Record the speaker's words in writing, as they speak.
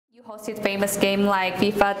hosted famous games like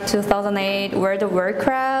FIFA 2008, World of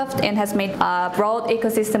Warcraft, and has made a broad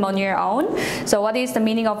ecosystem on your own. So what is the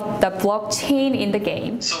meaning of the blockchain in the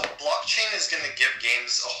game? So blockchain is going to give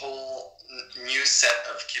games a whole new set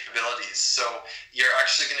of capabilities. So you're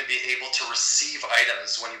actually going to be able to receive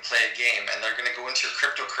items when you play a game, and they're going to go into your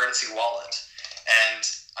cryptocurrency wallet. And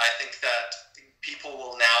I think that people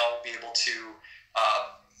will now be able to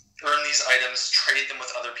earn these items, trade them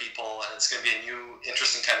with other people, and it's going to be a new,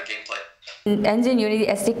 interesting kind of gameplay. Enjin Unity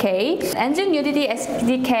SDK. Enjin Unity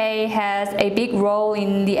SDK has a big role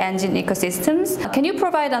in the Enjin ecosystems. Can you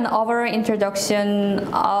provide an overall introduction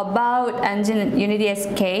about Enjin Unity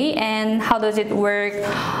SDK and how does it work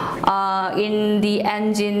in the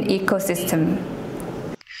Enjin ecosystem?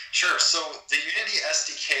 Sure. So the Unity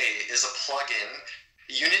SDK is a plugin.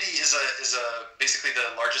 Unity is basically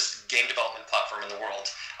the largest game development platform in the world.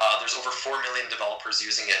 There's over 4 million developers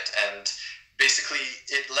using it, and basically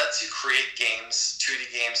it lets you create games,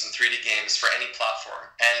 2D games and 3D games for any platform.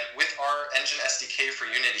 And with our Enjin SDK for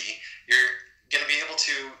Unity, you're going to be able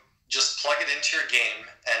to just plug it into your game,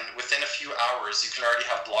 and within a few hours you can already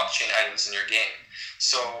have blockchain items in your game.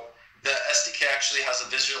 So the SDK actually has a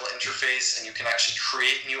visual interface, and you can actually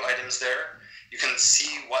create new items there. You can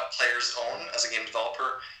see what players own as a game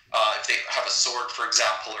developer, if they have a sword, for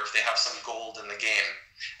example, or if they have some gold in the game.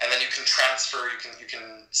 And then you can transfer, you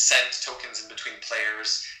can send tokens in between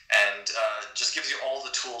players, and just gives you all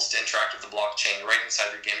the tools to interact with the blockchain right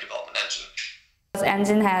inside your game development engine.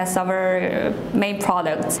 Enjin has several main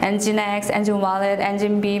products: Enjin X, Enjin Wallet,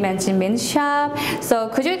 Enjin Beam, Enjin Mint Shop. So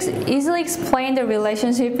could you easily explain the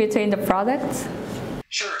relationship between the products?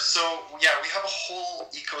 Sure. So yeah, we have a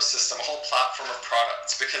whole ecosystem, a whole platform of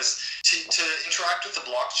products, because to interact with the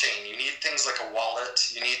blockchain, you need things like a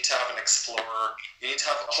wallet, you need to have an explorer, you need to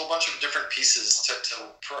have a whole bunch of different pieces to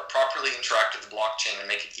properly interact with the blockchain and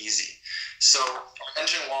make it easy. So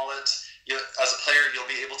Enjin Wallet, as a player,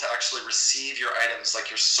 you'll be able to actually receive your items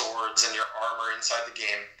like your swords and your armor inside the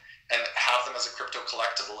game and have them as a crypto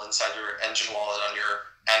collectible inside your Enjin Wallet on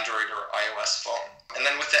your Android or iOS phone. And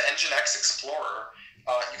then with the Enjin X Explorer,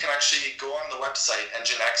 you can actually go on the website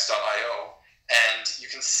enjinx.io, and you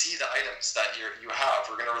can see the items that you have.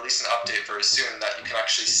 We're going to release an update very soon that you can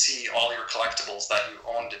actually see all your collectibles that you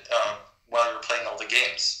owned while you were playing all the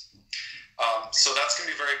games. So that's going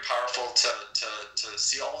to be very powerful to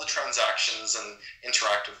see all the transactions and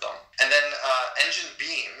interact with them. And then Enjin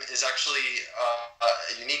Beam is actually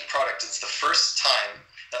a unique product. It's the first time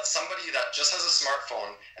that somebody that just has a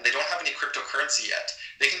smartphone and they don't have any cryptocurrency yet,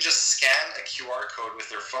 they can just scan a QR code with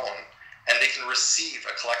their phone and they can receive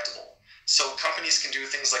a collectible. So companies can do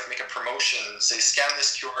things like make a promotion, say scan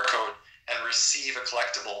this QR code and receive a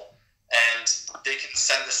collectible, and they can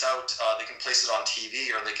send this out, they can place it on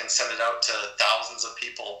TV, or they can send it out to thousands of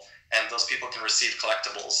people, and those people can receive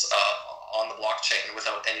collectibles on the blockchain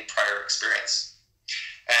without any prior experience.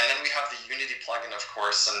 And then we have the Unity plugin, of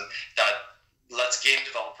course, and that lets game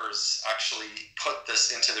developers actually put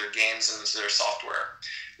this into their games and into their software.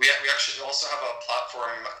 We actually also have a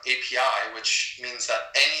platform API, which means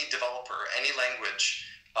that any developer, any language,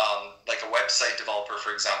 like a website developer,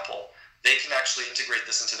 for example, they can actually integrate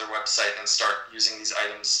this into their website and start using these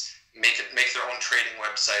items, make their own trading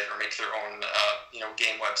website or make their own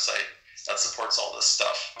game website that supports all this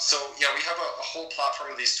stuff. So yeah, we have a whole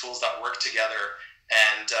platform of these tools that work together,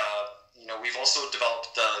 and we've also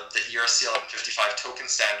developed the ERC-1155 token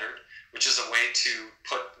standard, which is a way to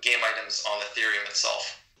put game items on Ethereum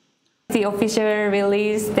itself. The official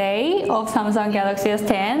release day of Samsung Galaxy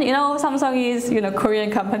S10. Samsung is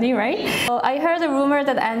Korean company, right? So I heard a rumor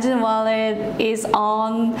that Enjin Wallet is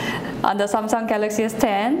on the Samsung Galaxy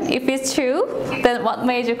S10. If it's true, then what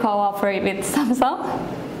made you cooperate with Samsung? Well,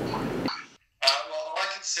 all I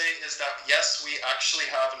can say is that yes, we actually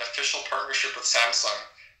have an official partnership with Samsung,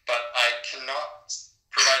 but I cannot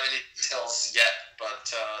provide any details yet,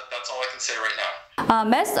 but that's all I can say right now.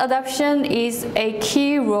 Mass adoption is a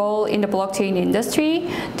key role in the blockchain industry.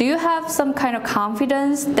 Do you have some kind of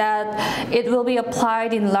confidence that it will be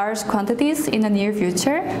applied in large quantities in the near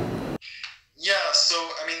future? Yeah, so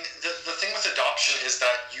I mean, the thing with adoption is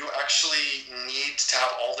that you actually need to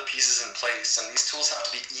have all the pieces in place, and these tools have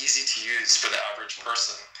to be easy to use for the average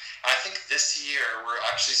person. I think this year we're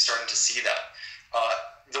actually starting to see that.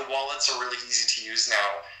 The wallets are really easy to use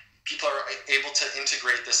now. People are able to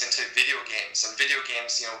integrate this into video games, and video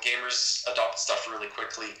games, gamers adopt stuff really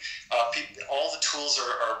quickly. All the tools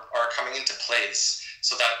are coming into place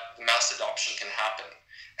so that mass adoption can happen.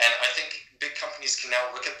 And I think big companies can now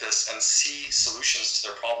look at this and see solutions to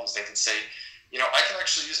their problems. They can say, I can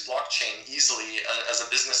actually use blockchain easily as a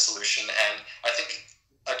business solution, and I think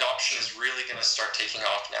adoption going to start taking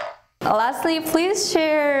off now. Lastly, please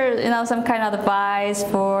share some kind of advice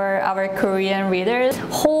for our Korean readers.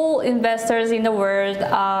 Whole investors in the world,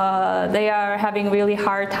 they are having really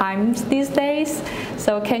hard times these days.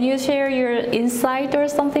 So can you share your insight or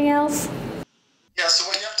something else? Yeah, so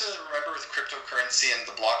what you have to remember with cryptocurrency and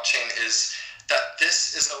the blockchain is that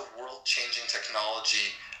this is a world-changing technology.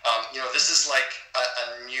 This is like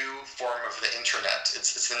a new form of the internet.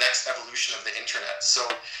 It's the next evolution of the internet. So,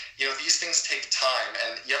 these things take time,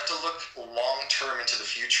 and you have to look long-term into the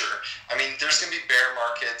future. I mean, there's going to be bear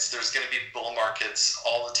markets, there's going to be bull markets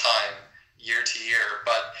all the time, year to year.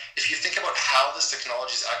 But if you think about how this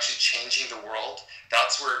technology is actually changing the world,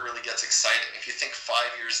 that's where it really gets exciting. If you think 5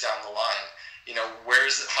 years down the line,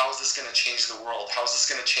 how is this going to change the world? How is this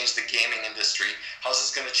going to change the gaming industry? How is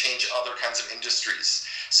this going to change other kinds of industries?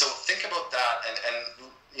 So think about that and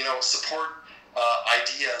support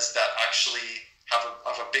ideas that actually have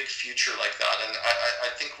a big future like that. And I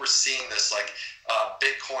think we're seeing this, like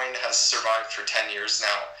Bitcoin has survived for 10 years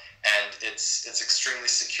now, and it's extremely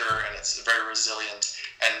secure and it's very resilient.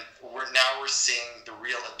 And we're seeing the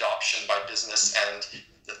real adoption by business and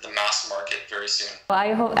the mass market very soon.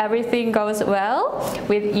 I hope everything goes well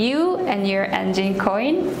with you and your Enjin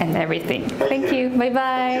coin and everything. Thank you.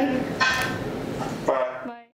 Bye-bye. Bye.